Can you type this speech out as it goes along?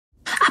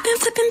I've been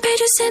flipping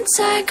pages since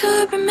I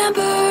could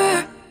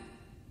remember.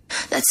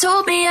 That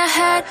told me I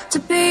had to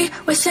be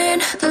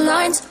within the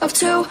lines of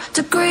 2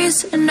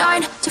 degrees and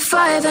 9 to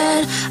 5.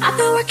 And I've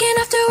been working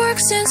after work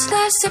since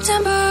last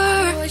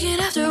September. Working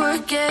after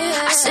work,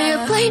 yeah. I stay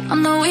up late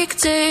on the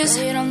weekdays.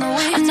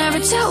 I never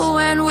tell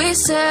when we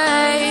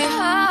say.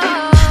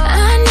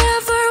 I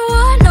never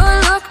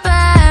wanna look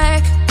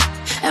back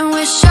and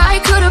wish I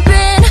could have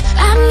been.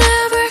 I've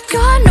never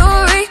got no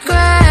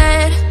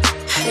regret.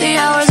 The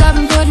hours I've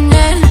been putting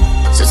in,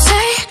 so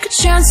take a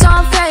chance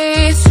on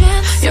faith.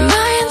 Your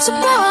mind's a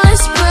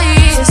bonus,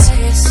 please.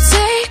 So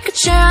take a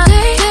chance,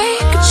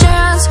 take a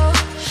chance,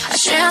 a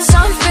chance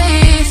on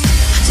faith.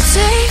 So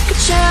take a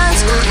chance,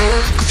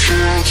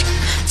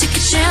 take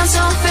a chance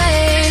on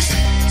faith.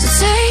 So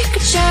take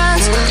a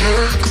chance.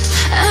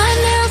 I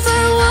never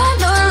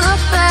wanna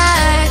look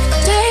back.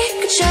 Take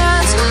a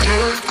chance,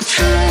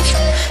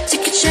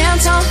 take a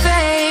chance on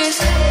faith.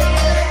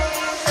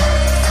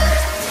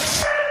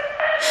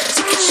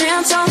 Take a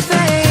chance on faith.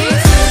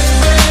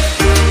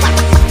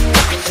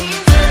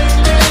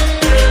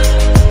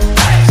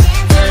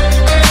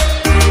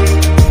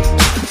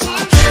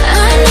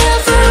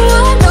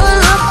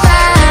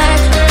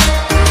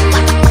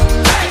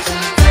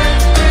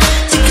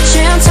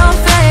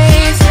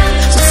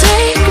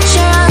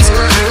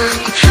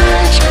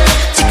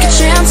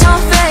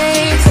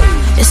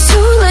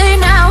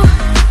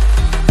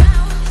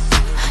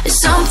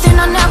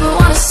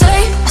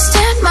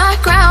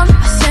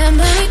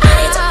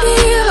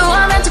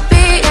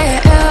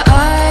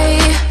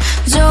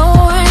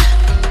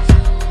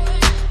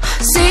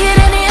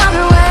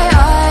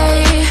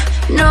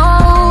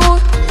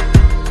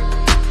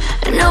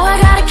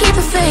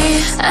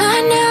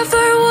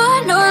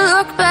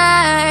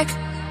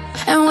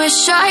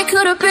 I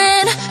could have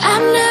been.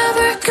 I've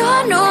never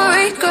got no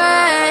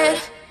regret.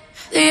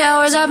 The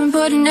hours I've been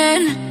putting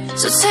in,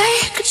 so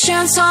take a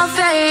chance on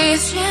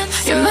faith.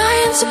 Your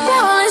mind's a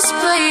bonus,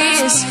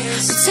 please.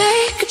 So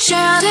take a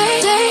chance,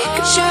 take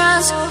a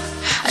chance,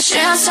 a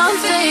chance on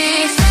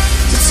faith.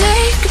 So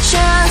take a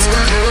chance,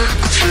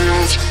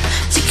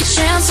 take a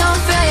chance on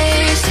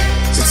faith.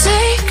 So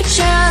take a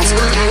chance.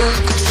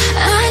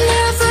 I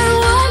never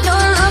wanna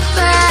look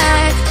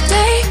back.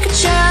 Take a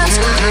chance.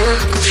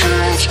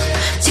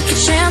 Take a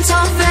chance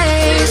on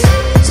faith.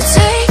 So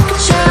take a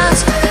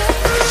chance.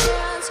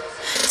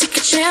 Take a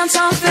chance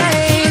on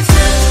faith.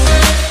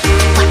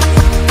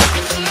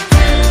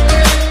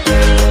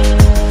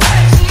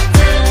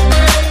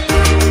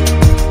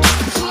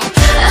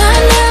 I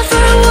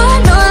never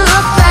wanna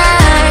look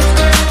back.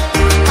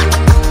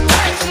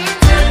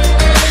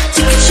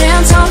 Take a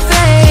chance on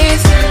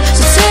faith.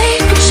 So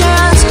take a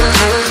chance.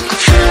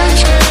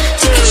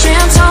 Take a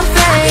chance on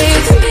faith.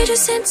 I've been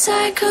pages since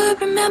I could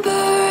remember.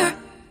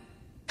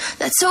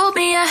 That told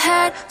me I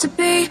had to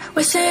be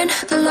within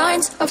the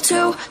lines of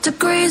 2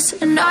 degrees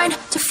and 9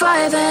 to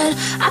 5. And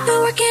I've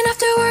been working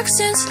after work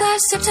since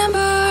last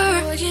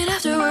September. Working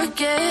after work,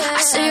 yeah.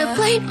 I stay up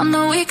late on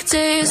the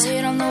weekdays.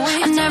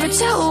 I never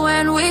tell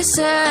when we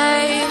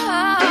say.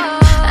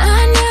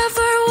 I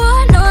never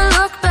wanna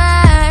look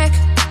back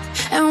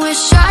and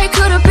wish I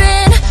could have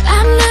been.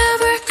 I've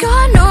never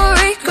got no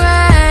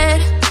regret.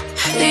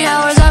 The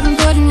hours I've been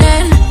putting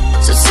in,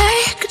 so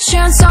take a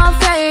chance on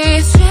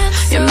faith.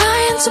 Your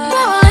mind's a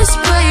bonus,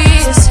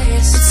 please.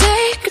 So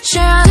take a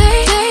chance,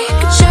 take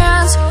a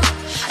chance,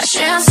 a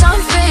chance on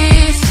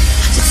faith.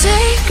 So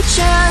take a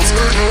chance,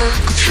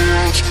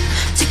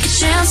 take a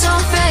chance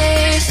on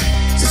faith.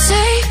 So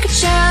take a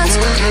chance.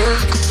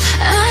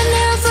 I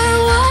never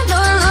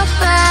wanna look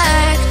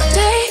back.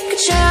 Take a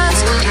chance,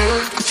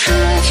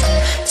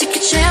 take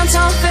a chance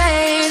on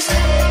faith.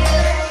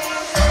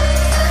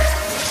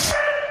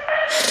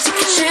 Take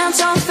a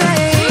chance on faith.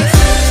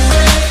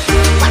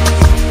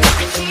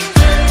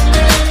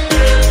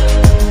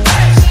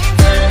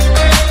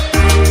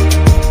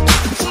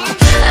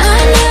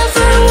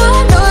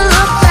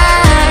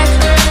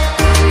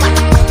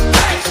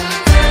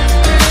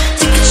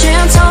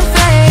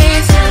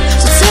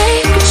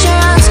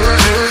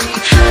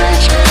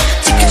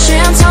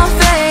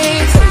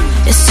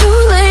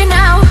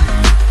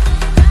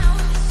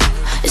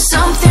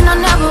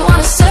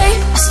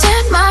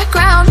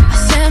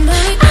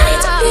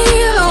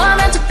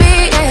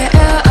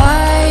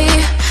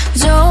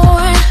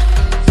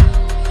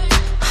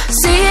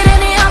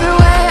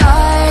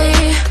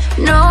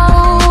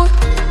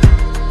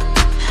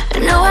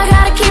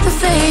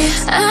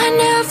 I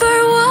never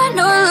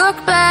wanna look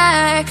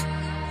back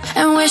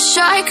and wish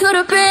I could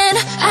have been.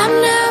 I've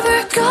never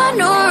got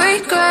no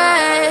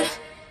regret.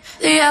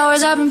 The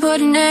hours I've been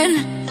putting in,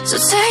 so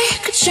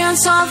take a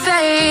chance on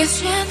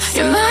faith.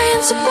 Your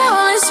mind's a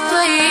bonus,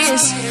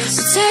 please.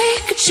 So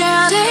take a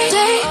chance,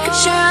 take a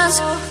chance,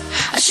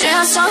 a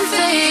chance on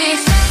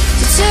faith.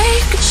 So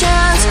take a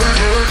chance,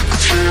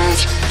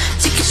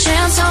 take a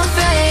chance on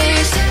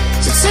faith.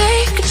 So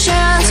take a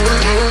chance.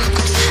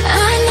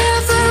 I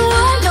never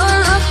wanna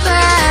look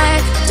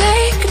back.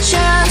 Take a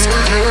chance,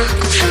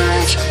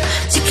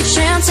 take a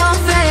chance on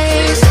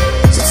faith.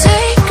 So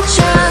take a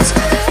chance.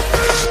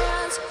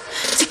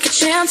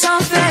 chance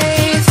on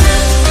faith.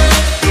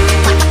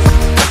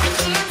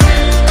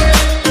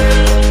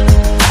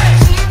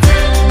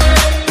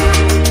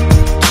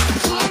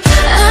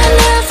 I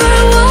never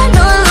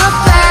wanna look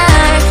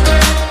back.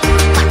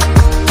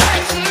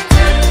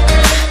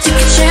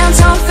 Take a chance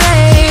on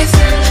faith.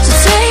 So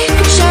take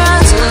a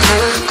chance.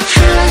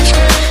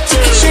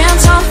 Take a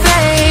chance on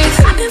faith.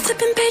 I've been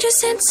flipping pages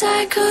since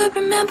I could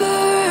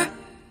remember.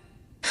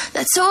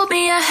 That told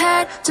me I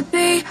had to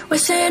be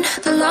within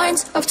the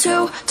lines of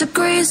 2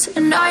 degrees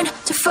and 9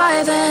 to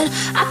 5. And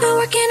I've been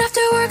working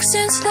after work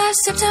since last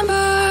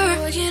September.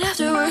 Working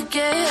after work,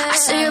 yeah. I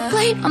stay up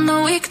late on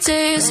the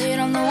weekdays.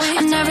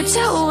 I never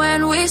tell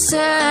when we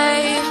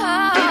say.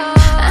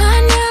 I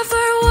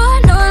never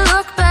wanna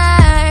look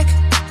back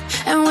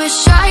and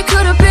wish I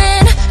could have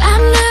been.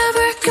 I'm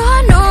never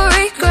gonna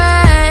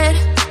regret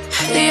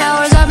the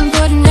hours I've been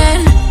putting in.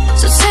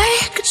 So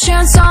take a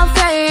chance on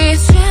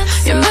faith.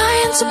 Your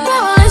mind's a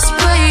boundless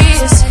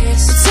place.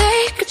 So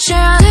take a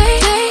chance,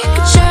 take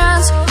a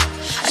chance.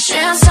 A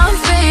chance on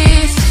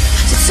faith.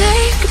 So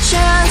take a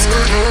chance.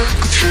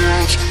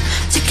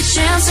 Take a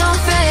chance on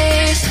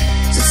faith.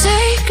 So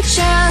take a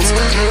chance.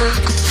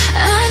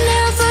 I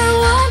never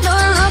wanna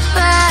look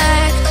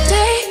back.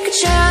 Take a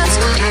chance.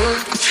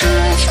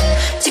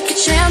 Take a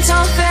chance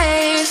on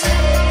faith.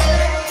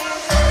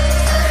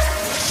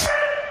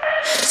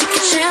 Take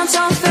a chance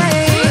on faith.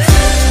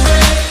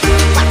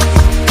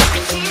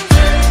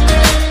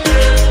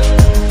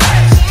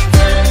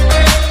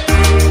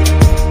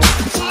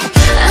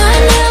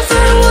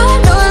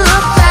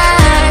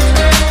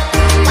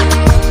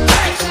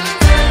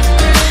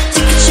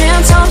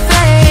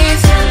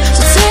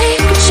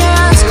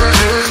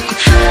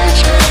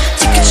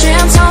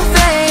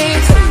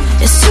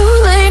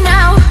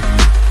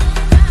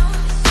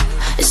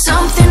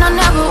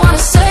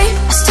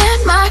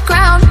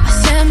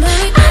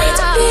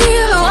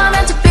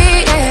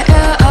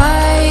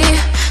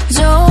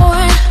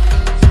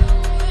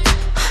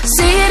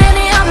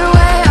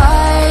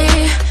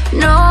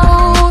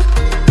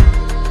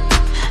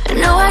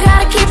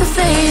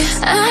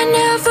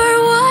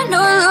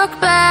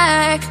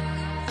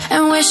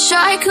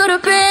 I could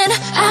have been.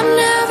 I'm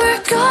never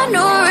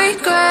gonna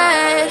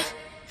regret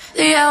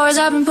the hours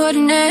I've been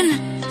putting in.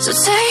 So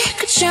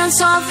take a chance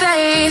on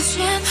faith.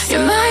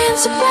 Your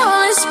mind's a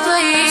boundless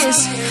place.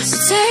 So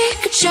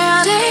take a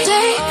chance,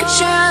 take a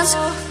chance.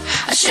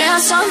 A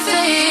chance on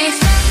faith.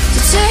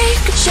 So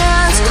take a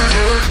chance.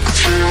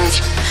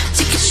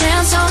 Take a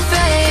chance on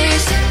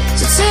faith.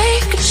 So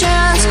take a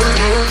chance.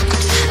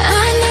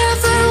 I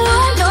never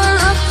wanna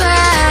look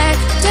back.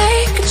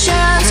 Take a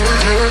chance.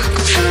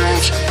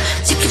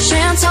 Take a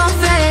chance on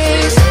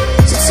faith.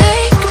 So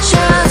take a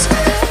chance.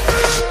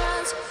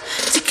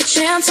 Take a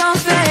chance on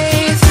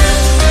faith.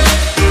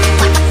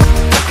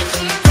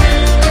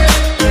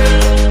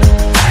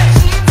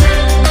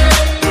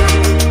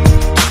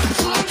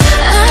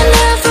 I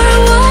never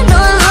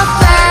wanna look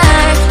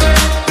back.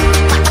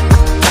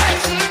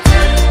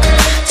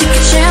 Take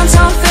a chance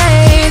on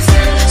faith.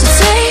 So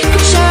take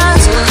a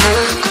chance.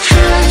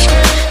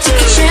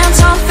 Take a chance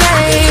on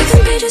faith. I've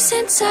been pages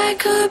since I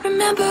could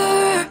remember.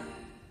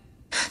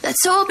 That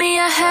told me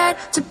I had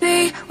to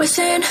be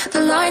within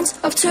the lines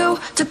of 2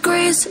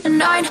 degrees and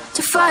 9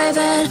 to 5.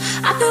 And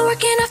I've been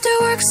working after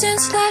work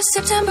since last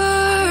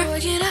September.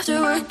 Working after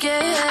work,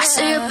 yeah. I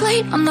stay up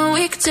late on the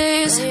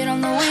weekdays.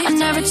 I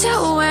never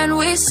tell when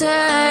we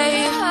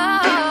say.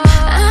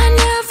 I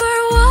never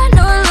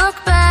wanna look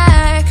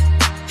back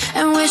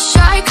and wish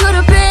I could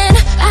have been.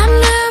 I'm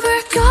never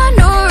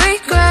gonna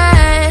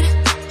regret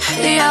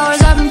the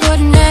hours I've been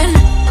putting in.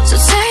 So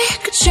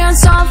take a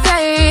chance on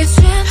faith.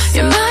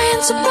 Your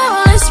mind's a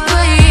boundless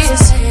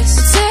place.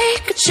 So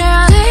take a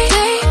chance,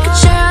 take a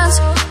chance.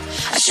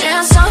 A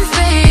chance on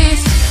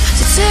faith.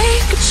 So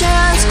take a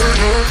chance.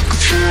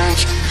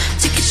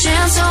 Take a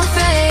chance on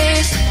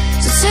faith.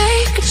 So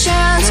take a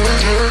chance.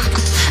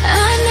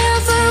 I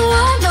never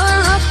wanna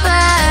look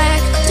back.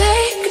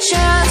 Take a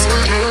chance.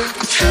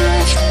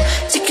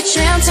 Take a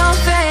chance on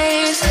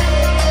faith.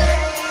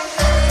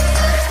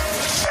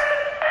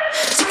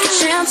 Take a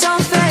chance on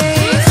faith.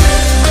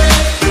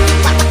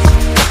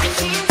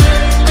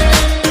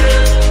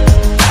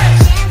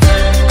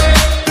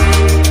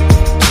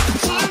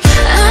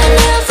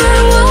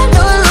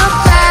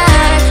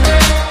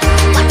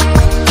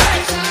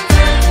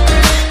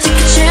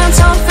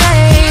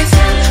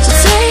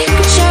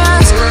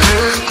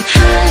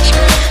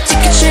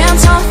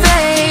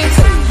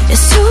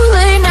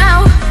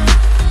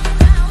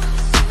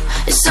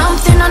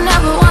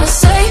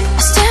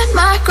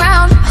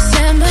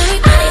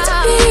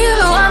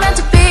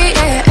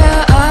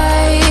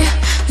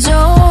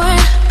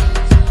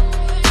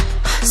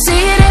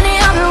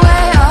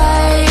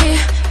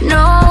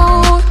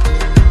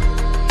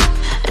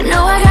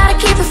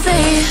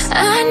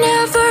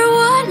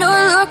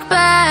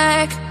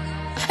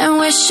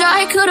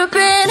 I could have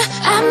been.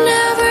 I'm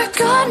never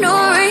gonna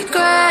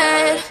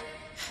regret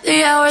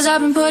the hours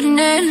I've been putting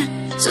in.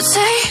 So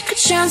take a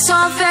chance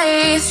on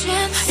faith.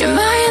 Your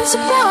mind's a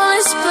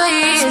boundless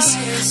place.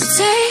 So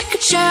take a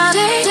chance,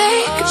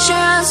 take a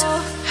chance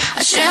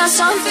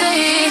on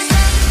faith.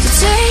 So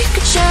take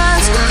a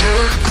chance,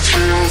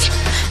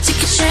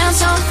 take a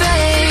chance on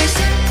faith.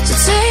 So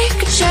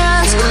take a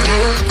chance.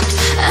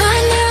 I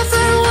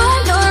never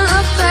want to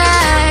look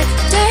back.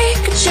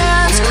 Take a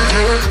chance,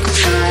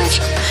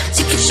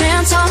 take a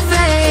chance on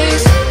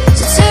faith.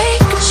 So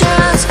take a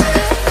chance,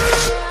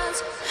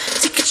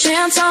 take a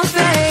chance on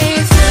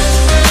faith.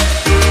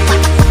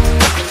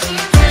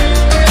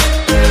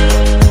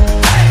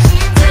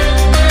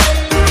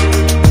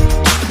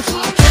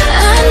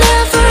 I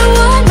never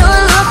want to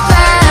look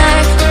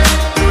back.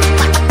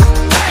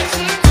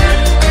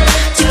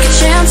 Take a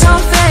chance on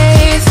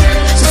faith.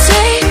 So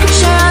take a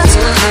chance,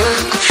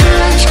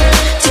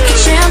 take a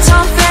chance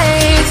on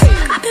faith.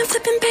 I've been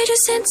flipping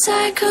pages since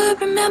I could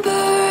remember.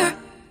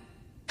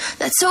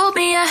 That told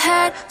me I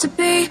had to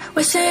be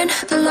within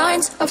the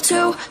lines of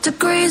 2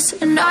 degrees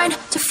and 9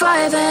 to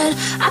 5. And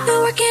I've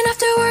been working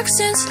after work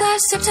since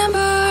last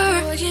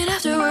September. Working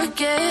after work,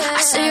 yeah.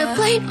 I stay up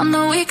late on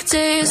the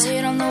weekdays.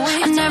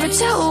 I never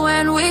tell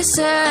when we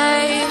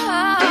say